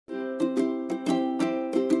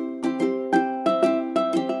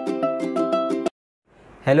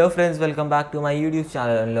Hello friends, welcome back to my YouTube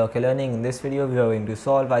channel Unlock Your Learning. In this video we are going to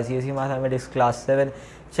solve ICSE Mathematics Class 7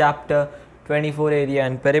 Chapter 24 Area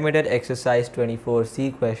and Perimeter Exercise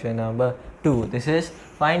 24C question number 2. This is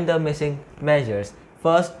find the missing measures.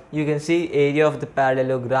 First you can see area of the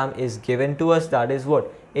parallelogram is given to us, that is what?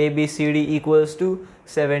 ABCD equals to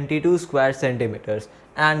 72 square centimeters,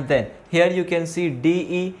 and then here you can see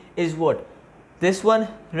DE is what? This one,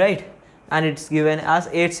 right? And it's given as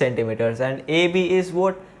 8 centimeters, and AB is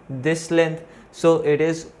what? This length. So it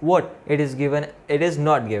is what? It is given, it is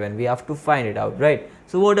not given. We have to find it out, right?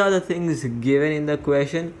 So what are the things given in the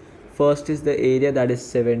question? First is the area, that is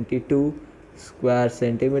 72 square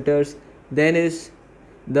centimeters. Then is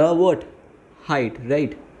the what? Height,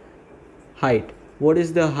 right? Height. What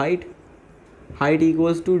is the height? Height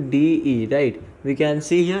equals to DE, right? We can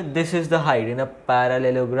see here, this is the height in a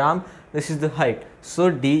parallelogram. This is the height. So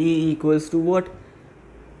DE equals to what?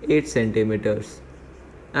 8 centimeters.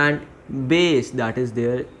 And base, that is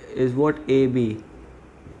there, is what? AB.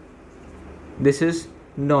 This is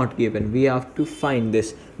not given. We have to find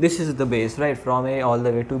this. This is the base, right? From A all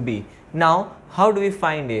the way to B. Now, how do we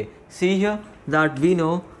find A? See here that we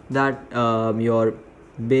know that your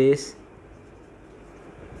base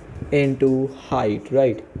into height,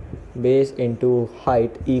 right? Base into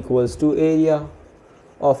height equals to area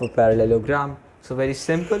of a parallelogram. So very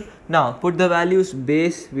simple. Now put the values.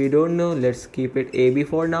 Base we don't know, let's keep it AB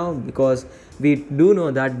for now, because we do know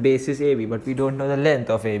that base is AB, but we don't know the length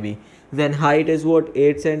of AB. Then height is what?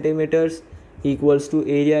 8 centimeters equals to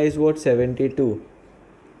area is what? 72.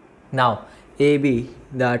 Now AB,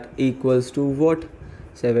 that equals to what?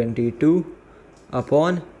 72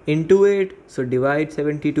 upon into 8. So divide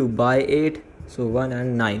 72 by 8. So 1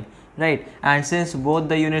 and 9. Right, and since both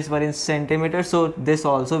the units were in centimeters, so this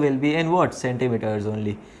also will be in what? Centimeters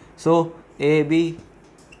only. So AB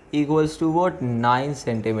equals to what? 9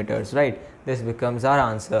 centimeters, right? This becomes our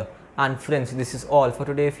answer. And friends, this is all for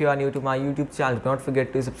today. If you are new to my YouTube channel, do not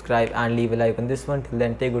forget to subscribe and leave a like on this one. Till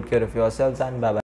then, take good care of yourselves and bye bye.